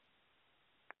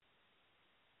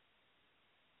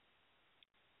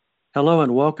Hello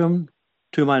and welcome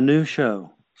to my new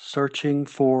show, Searching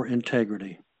for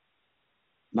Integrity.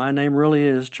 My name really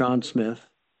is John Smith,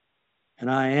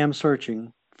 and I am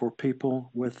searching for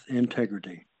people with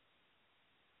integrity.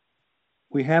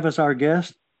 We have as our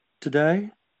guest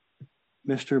today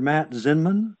Mr. Matt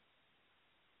Zinman.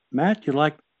 Matt, you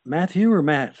like Matthew or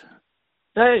Matt?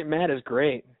 Hey, Matt is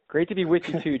great. Great to be with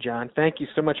you too, John. Thank you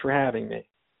so much for having me.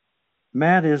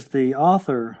 Matt is the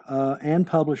author and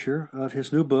publisher of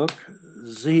his new book,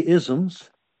 Z-Isms,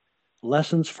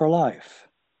 Lessons for Life.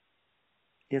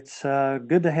 It's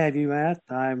good to have you, Matt.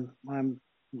 I'm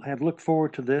have looked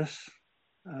forward to this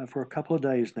for a couple of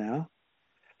days now.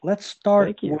 Let's start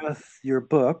Thank you. with your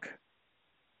book,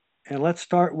 and let's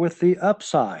start with the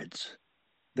upsides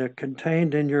that are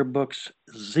contained in your book's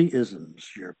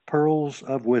Z-isms, your pearls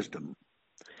of wisdom.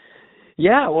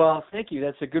 Yeah, well, thank you.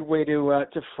 That's a good way to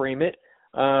frame it.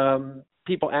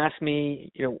 People ask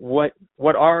me,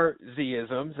 what are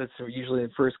Z-isms? That's usually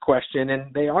the first question,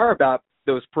 and they are about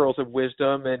those pearls of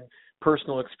wisdom and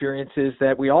personal experiences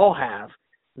that we all have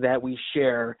that we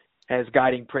share as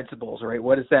guiding principles, right?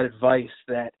 What is that advice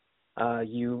that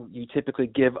you typically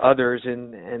give others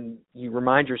and you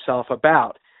remind yourself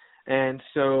about? And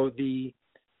so the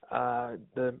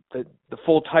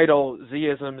full title,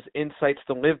 Z-isms, Insights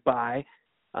to Live By,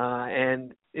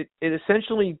 and it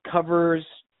essentially covers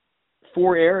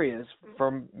four areas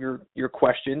from your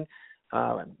question,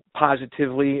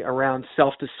 positively around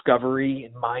self-discovery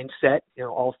and mindset,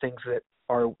 all things that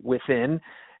are within,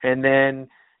 and then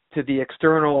to the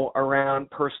external around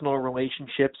personal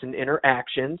relationships and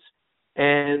interactions,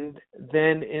 and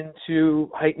then into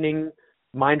heightening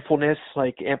mindfulness,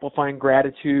 like amplifying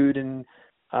gratitude and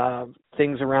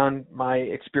things around my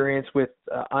experience with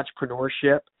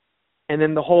entrepreneurship. And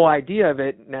then the whole idea of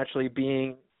it naturally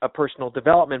being a personal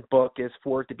development book is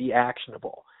for it to be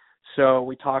actionable. So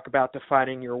we talk about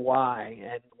defining your why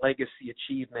and legacy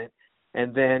achievement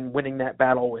and then winning that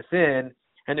battle within.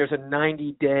 And there's a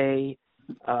 90-day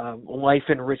life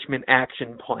enrichment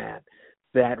action plan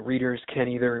that readers can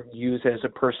either use as a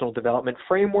personal development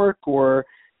framework or,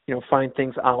 find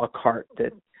things a la carte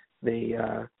that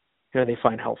they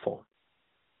find helpful.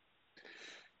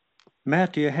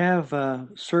 Matt, do you have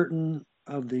certain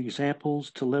of the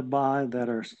examples to live by that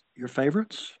are your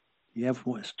favorites? You have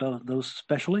those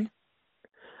especially?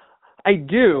 I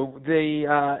do.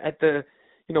 At the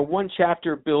one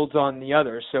chapter builds on the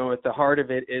other. So at the heart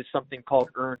of it is something called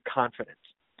earned confidence.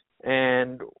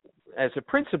 And as a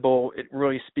principle, it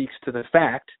really speaks to the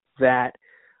fact that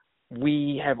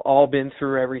we have all been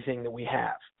through everything that we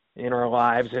have in our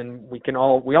lives, and we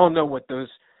all know what those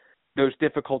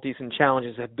difficulties and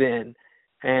challenges have been,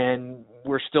 and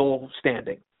we're still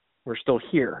standing. We're still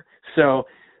here. So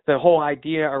the whole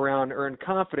idea around earned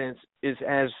confidence is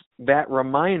as that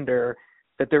reminder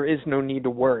that there is no need to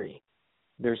worry.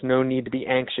 There's no need to be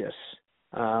anxious,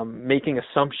 making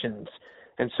assumptions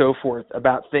and so forth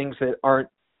about things that aren't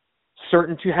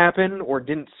certain to happen or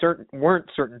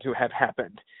weren't certain to have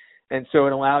happened. And so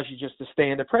it allows you just to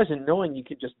stay in the present, knowing you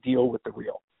can just deal with the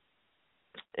real.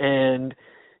 And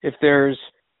if there's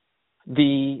at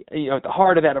the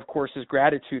heart of that, of course, is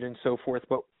gratitude and so forth.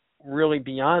 But really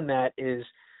beyond that is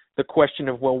the question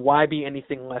of, well, why be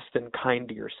anything less than kind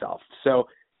to yourself? So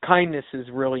kindness is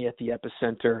really at the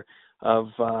epicenter of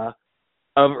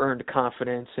earned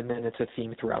confidence, and then it's a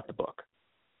theme throughout the book.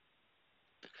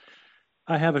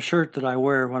 I have a shirt that I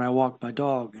wear when I walk my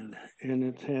dog, and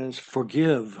it has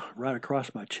forgive right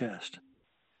across my chest.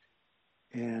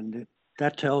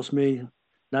 That tells me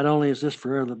not only is this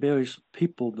for other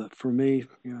people, but for me,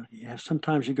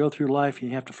 sometimes you go through life and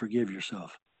you have to forgive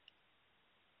yourself.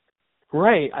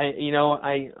 Right.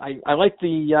 I like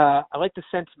the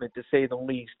sentiment, to say the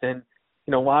least. And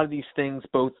a lot of these things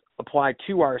both apply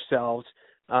to ourselves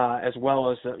as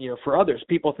well as for others.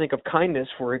 People think of kindness,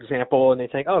 for example, and they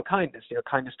think, oh, kindness,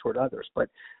 kindness toward others. But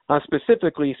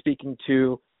specifically speaking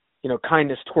to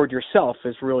kindness toward yourself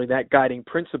is really that guiding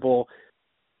principle.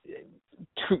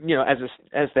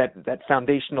 As that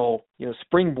foundational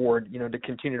springboard, to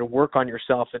continue to work on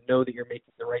yourself and know that you're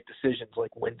making the right decisions,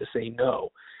 like when to say no,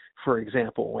 for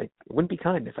example. Like, it wouldn't be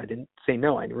kind if I didn't say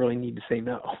no. I really need to say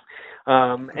no.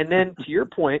 And then to your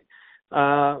point,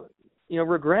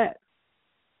 regret,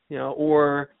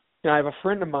 or I have a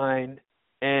friend of mine,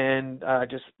 and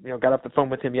just got off the phone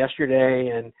with him yesterday,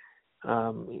 and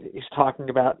he's talking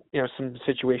about some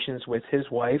situations with his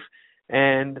wife,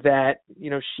 and that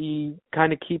she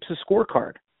kind of keeps a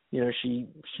scorecard. She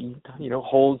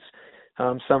holds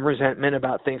some resentment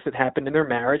about things that happened in their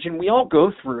marriage, and we all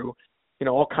go through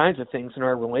all kinds of things in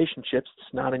our relationships.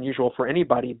 It's not unusual for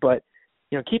anybody, but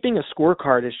keeping a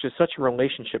scorecard is just such a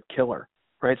relationship killer,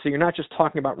 right? So you're not just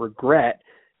talking about regret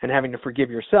and having to forgive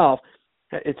yourself.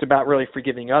 It's about really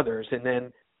forgiving others. And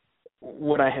then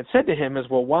what I had said to him is,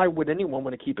 well, why would anyone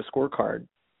want to keep a scorecard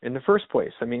in the first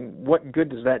place? I mean, what good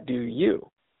does that do you?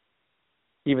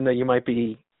 Even though you might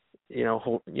be,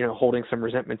 holding some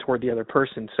resentment toward the other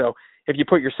person. So if you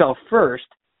put yourself first,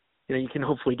 you can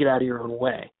hopefully get out of your own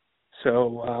way.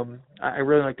 So I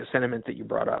really like the sentiment that you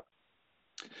brought up.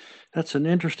 That's an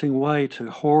interesting way to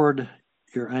hoard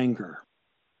your anger.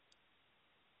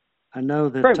 I know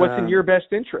that. Right. What's in your best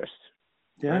interest?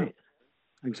 Yeah, right?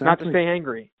 exactly. Not to stay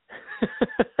angry.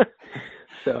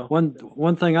 So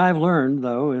one thing I've learned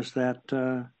though is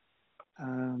that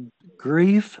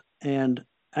grief and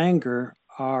anger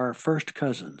are first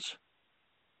cousins.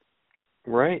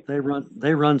 Right. They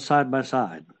run side by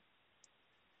side.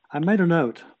 I made a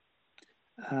note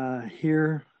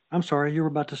here. I'm sorry, you were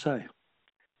about to say.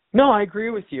 No, I agree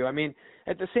with you. I mean,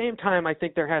 at the same time, I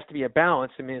think there has to be a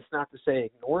balance. I mean, it's not to say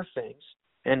ignore things,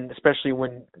 and especially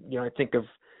when I think of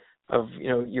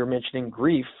you're mentioning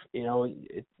grief.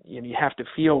 You have to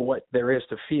feel what there is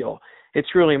to feel.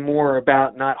 It's really more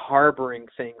about not harboring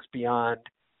things beyond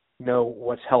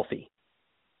what's healthy.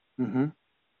 Mm-hmm.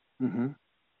 Mm-hmm.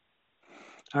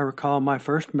 I recall my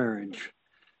first marriage.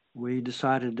 We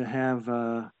decided to have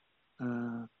a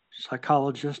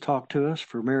psychologist talk to us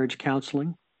for marriage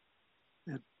counseling.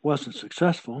 It wasn't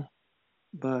successful,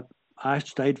 but I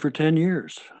stayed for 10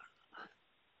 years.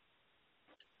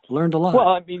 Learned a Well,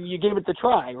 lot. I mean, you gave it the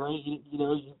try, right?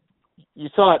 You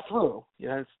saw it through.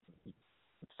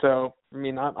 So I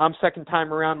mean, I'm second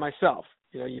time around myself.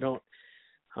 You don't.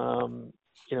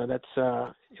 That's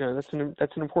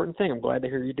an important thing. I'm glad to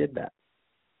hear you did that.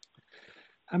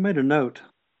 I made a note,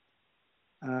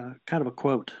 kind of a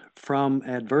quote, from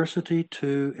adversity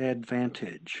to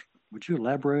advantage. Would you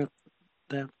elaborate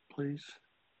that, please?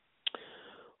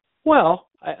 Well,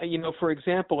 for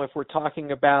example, if we're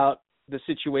talking about the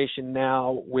situation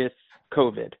now with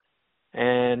COVID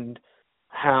and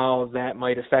how that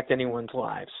might affect anyone's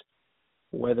lives,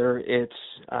 whether it's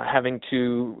having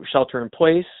to shelter in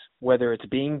place, whether it's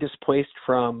being displaced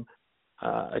from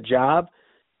a job,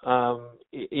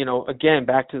 again,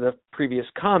 back to the previous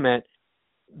comment,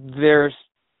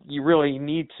 you really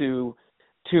need to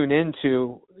tune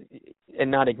into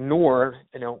and not ignore,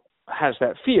 how does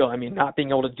that feel? I mean, not being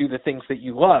able to do the things that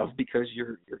you love because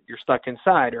you're stuck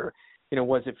inside, or,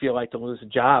 what does it feel like to lose a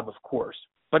job, of course.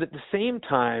 But at the same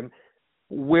time,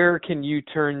 where can you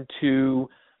turn to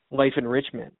life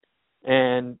enrichment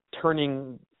and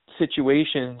turning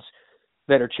situations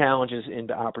that are challenges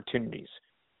into opportunities?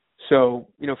 So,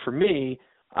 for me,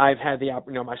 I've had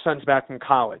my son's back from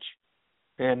college,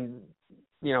 and,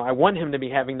 I want him to be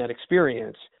having that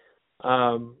experience.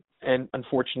 And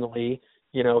unfortunately,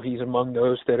 he's among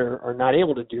those that are not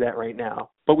able to do that right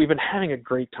now. But we've been having a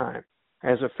great time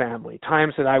as a family,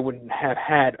 times that I wouldn't have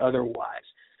had otherwise.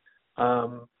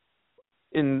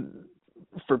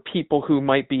 For people who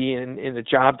might be in a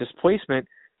job displacement,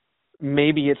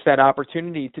 maybe it's that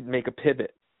opportunity to make a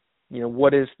pivot.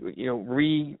 What is,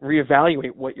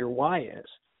 reevaluate what your why is.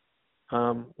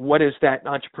 What is that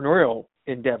entrepreneurial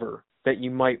endeavor that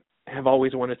you might have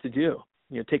always wanted to do?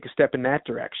 Take a step in that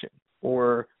direction,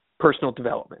 or personal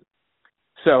development.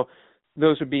 So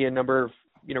those would be a number of,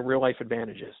 real life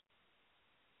advantages.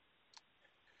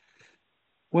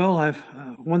 Well,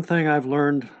 one thing I've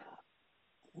learned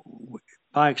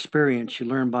by experience, you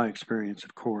learn by experience,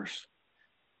 of course.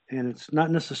 And it's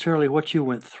not necessarily what you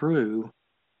went through,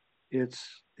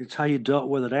 it's how you dealt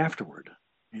with it afterward,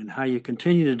 and how you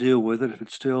continue to deal with it if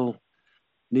it still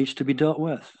needs to be dealt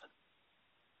with.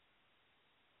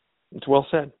 It's well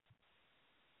said.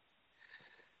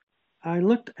 I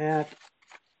looked at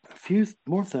a few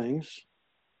more things.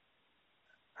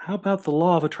 How about the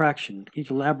law of attraction? Can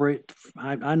you elaborate?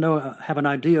 I know I have an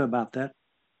idea about that.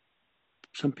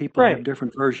 Some people have Right.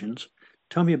 different versions.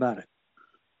 Tell me about it.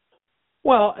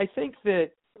 Well, I think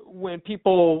that when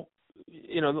people,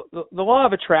 the law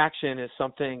of attraction is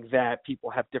something that people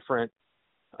have different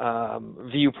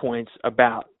viewpoints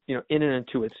about, in and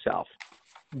into itself.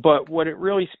 But what it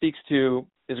really speaks to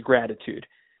is gratitude.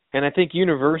 And I think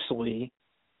universally,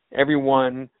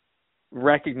 everyone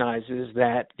recognizes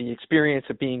that the experience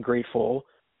of being grateful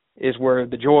is where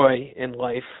the joy in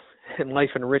life and life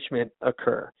enrichment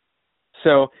occur.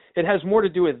 So it has more to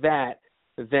do with that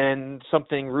than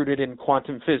something rooted in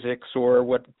quantum physics or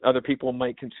what other people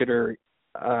might consider,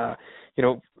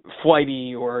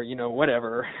 flighty or,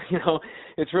 whatever.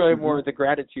 It's really more the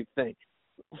gratitude thing.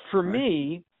 For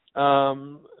me,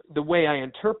 the way I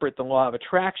interpret the law of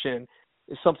attraction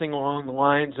is something along the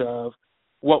lines of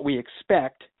what we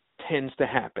expect tends to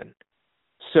happen.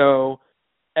 So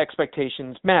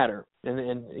expectations matter,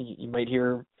 and you might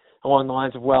hear along the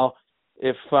lines of, well,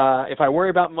 if I worry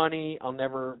about money, I'll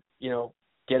never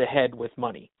get ahead with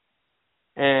money.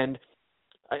 And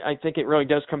I think it really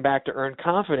does come back to earned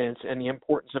confidence and the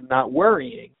importance of not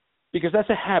worrying, because that's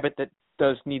a habit that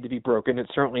does need to be broken.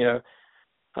 It's certainly a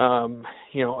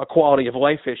quality of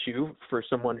life issue for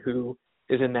someone who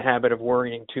is in the habit of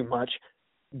worrying too much.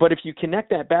 But if you connect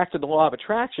that back to the law of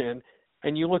attraction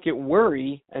and you look at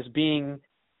worry as being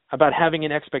about having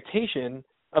an expectation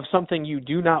of something you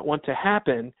do not want to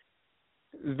happen,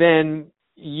 then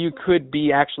you could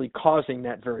be actually causing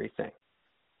that very thing.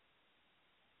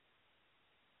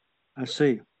 I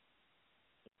see.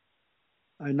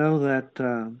 I know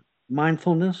that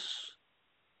mindfulness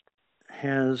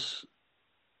has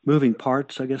moving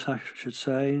parts, I guess I should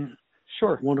say.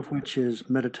 Sure. One of which is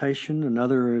meditation,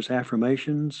 another is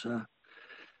affirmations.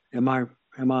 Am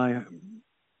I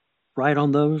right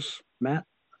on those, Matt?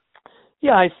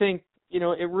 Yeah, I think,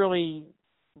 it really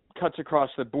cuts across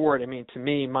the board. I mean, to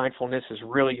me, mindfulness is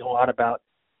really a lot about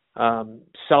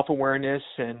self-awareness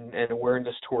and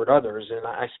awareness toward others. And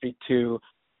I speak to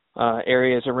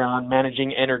areas around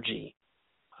managing energy,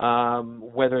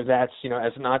 whether that's,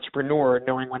 as an entrepreneur,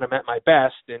 knowing when I'm at my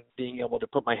best and being able to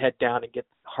put my head down and get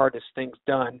the hardest things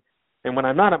done. And when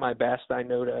I'm not at my best, I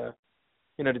know to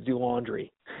do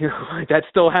laundry. That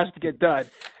still has to get done,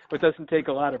 but doesn't take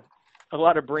a lot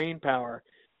of brain power.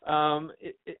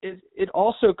 It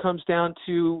also comes down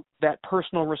to that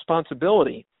personal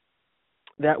responsibility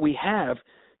that we have,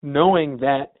 knowing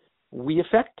that we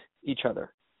affect each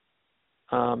other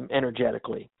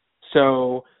energetically.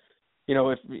 So,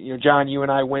 if John, you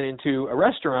and I went into a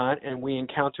restaurant and we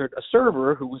encountered a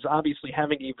server who was obviously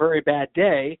having a very bad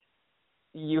day,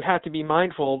 you have to be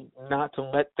mindful not to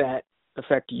let that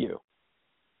affect you.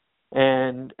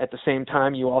 And at the same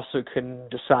time, you also can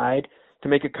decide to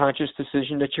make a conscious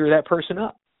decision to cheer that person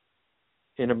up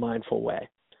in a mindful way.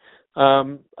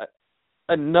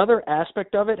 Another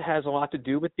aspect of it has a lot to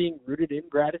do with being rooted in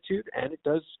gratitude, and it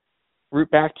does root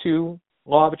back to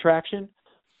law of attraction.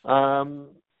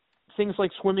 Things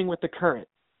like swimming with the current.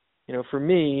 For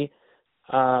me,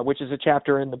 which is a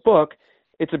chapter in the book,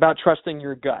 it's about trusting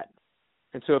your gut.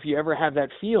 And so if you ever have that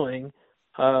feeling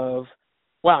of,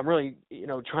 wow, I'm really,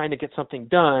 trying to get something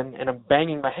done and I'm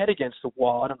banging my head against the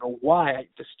wall, I don't know why,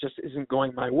 this just isn't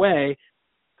going my way,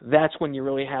 that's when you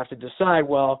really have to decide,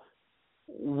 well,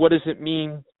 what does it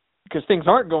mean, because things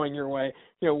aren't going your way,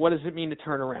 what does it mean to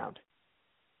turn around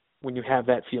when you have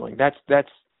that feeling? That's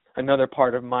another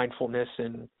part of mindfulness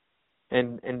and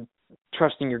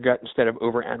trusting your gut instead of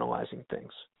overanalyzing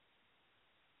things.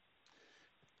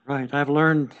 Right. I've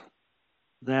learned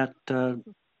that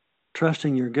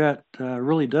trusting your gut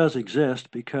really does exist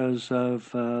because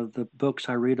of the books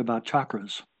I read about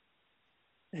chakras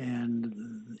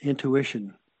and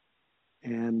intuition.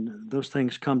 And those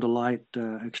things come to light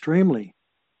extremely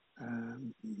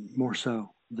more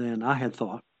so than I had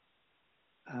thought.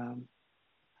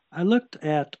 I looked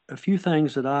at a few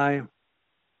things that I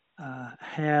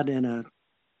had in a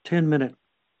 10-minute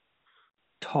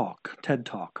TED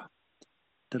talk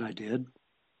that I did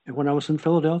when I was in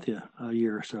Philadelphia a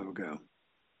year or so ago.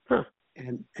 Huh.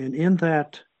 And in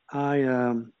that,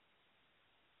 I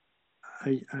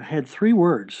had three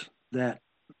words that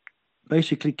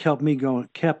basically kept me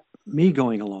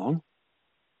going along.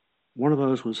 One of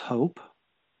those was hope.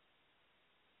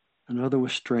 Another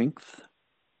was strength.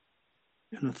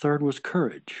 And the third was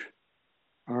courage.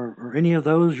 Are any of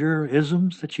those your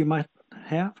isms that you might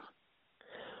have?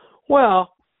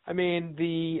 Well, I mean,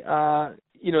 the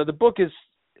book is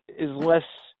less,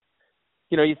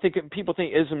 people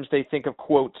think isms, they think of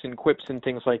quotes and quips and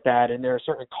things like that, and there are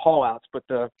certain call outs, but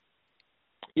the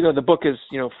book is,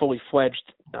 fully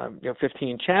fledged,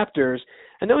 15 chapters,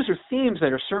 and those are themes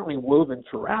that are certainly woven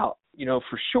throughout,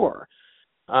 for sure.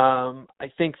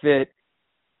 I think that,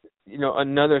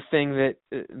 another thing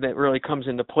that really comes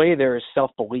into play there is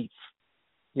self-belief.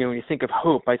 When you think of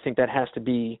hope, I think that has to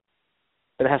be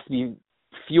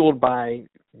fueled by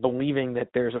believing that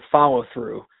there's a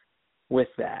follow-through with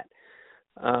that.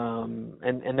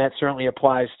 And that certainly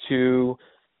applies to,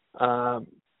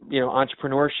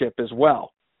 entrepreneurship as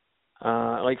well.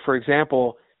 Like, for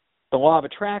example, the law of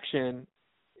attraction,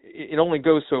 it only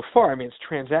goes so far. I mean, it's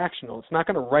transactional. It's not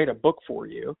going to write a book for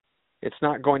you. It's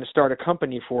not going to start a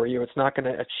company for you. It's not going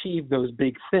to achieve those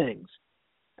big things.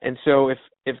 And so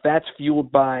if that's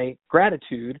fueled by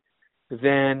gratitude,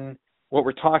 then what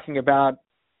we're talking about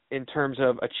in terms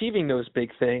of achieving those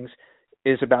big things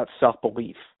is about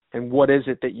self-belief. And what is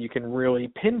it that you can really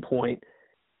pinpoint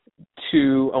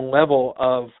to a level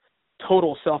of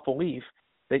total self-belief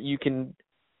that you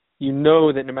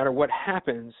know that no matter what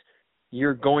happens,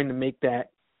 you're going to make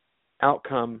that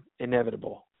outcome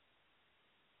inevitable.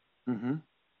 Mm-hmm.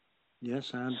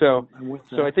 Yes, I'm with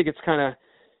that. So I think it's kind of,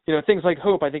 things like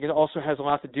hope, I think it also has a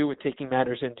lot to do with taking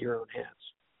matters into your own hands.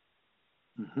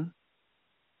 Mm-hmm.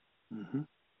 Mm-hmm.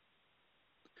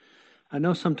 I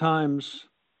know sometimes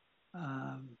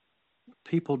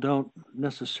people don't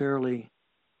necessarily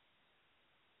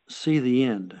see the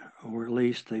end, or at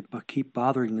least they keep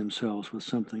bothering themselves with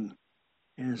something.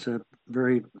 And it's a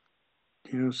very,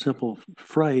 simple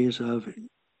phrase of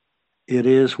 "it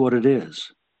is what it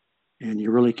is," and you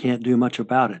really can't do much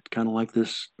about it. Kind of like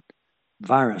this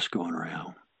virus going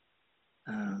around.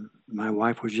 My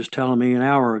wife was just telling me an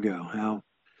hour ago how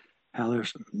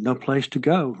there's no place to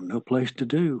go, no place to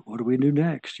do. What do we do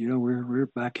next? We're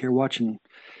back here watching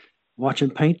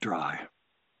paint dry.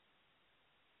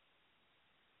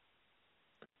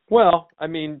 Well, I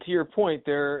mean, to your point,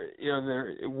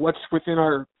 what's within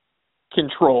our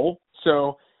control.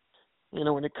 So,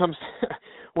 when it comes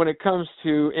when it comes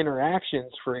to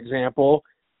interactions, for example,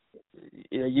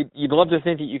 you'd love to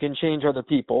think that you can change other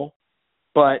people,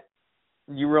 but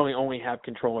you really only have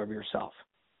control over yourself.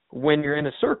 When you're in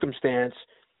a circumstance,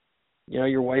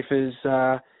 your wife is,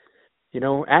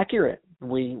 accurate.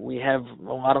 We have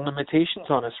a lot of limitations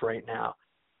on us right now,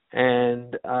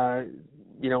 and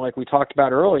like we talked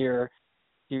about earlier,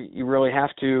 you really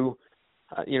have to,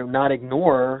 not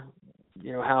ignore,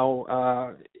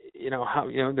 how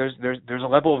there's a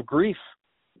level of grief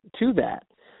to that,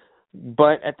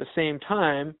 but at the same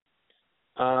time,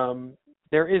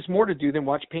 there is more to do than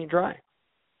watch paint dry.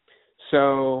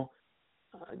 So,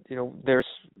 there's,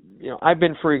 I've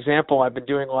been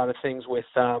doing a lot of things with,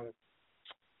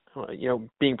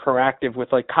 being proactive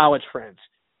with like college friends,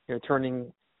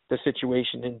 turning the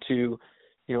situation into,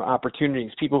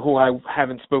 opportunities. People who I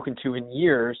haven't spoken to in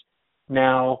years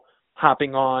now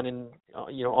hopping on and,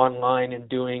 online and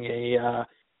doing a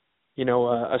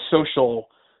social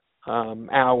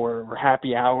hour or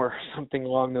happy hour or something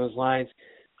along those lines.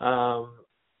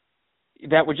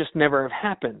 That would just never have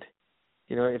happened,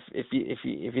 if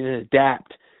you didn't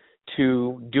adapt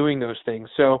to doing those things.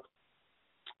 So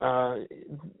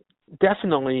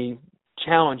definitely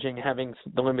challenging having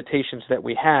the limitations that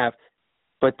we have,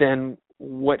 but then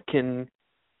what can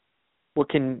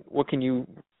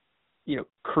you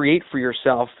create for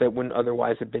yourself that wouldn't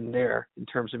otherwise have been there in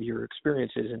terms of your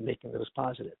experiences and making those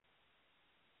positive?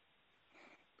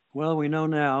 Well, we know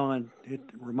now, and it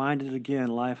reminded again,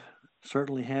 life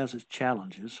certainly has its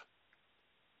challenges.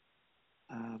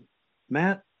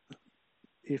 Matt,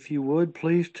 if you would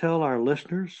please tell our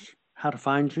listeners how to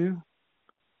find you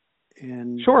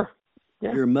and Sure.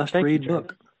 Yeah. your must-read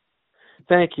book.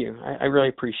 Thank you. I really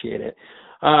appreciate it.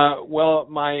 Well,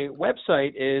 my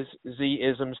website is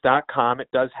zisms.com. It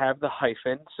does have the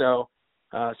hyphen, so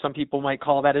some people might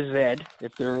call that a Z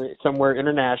if they're somewhere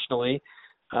internationally.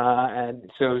 And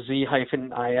so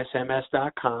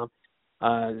z-isms.com.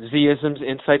 Zisms,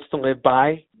 Insights to Live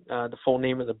By, the full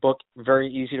name of the book,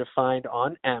 very easy to find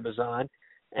on Amazon.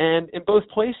 And in both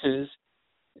places,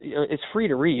 it's free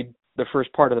to read the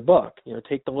first part of the book.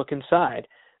 Take the look inside.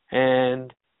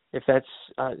 And if that's,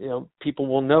 people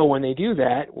will know when they do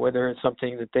that, whether it's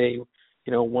something that they,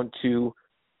 want to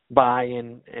buy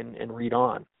and read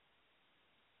on.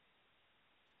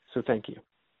 So thank you.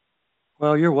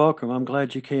 Well, you're welcome. I'm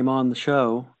glad you came on the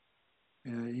show.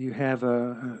 You have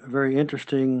a very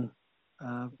interesting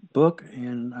book,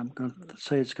 and I'm going to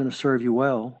say it's going to serve you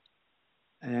well.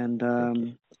 And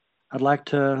I'd like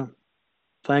to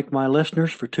thank my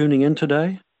listeners for tuning in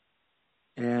today.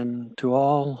 And to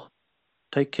all,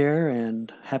 take care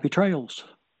and happy trails.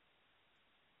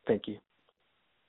 Thank you.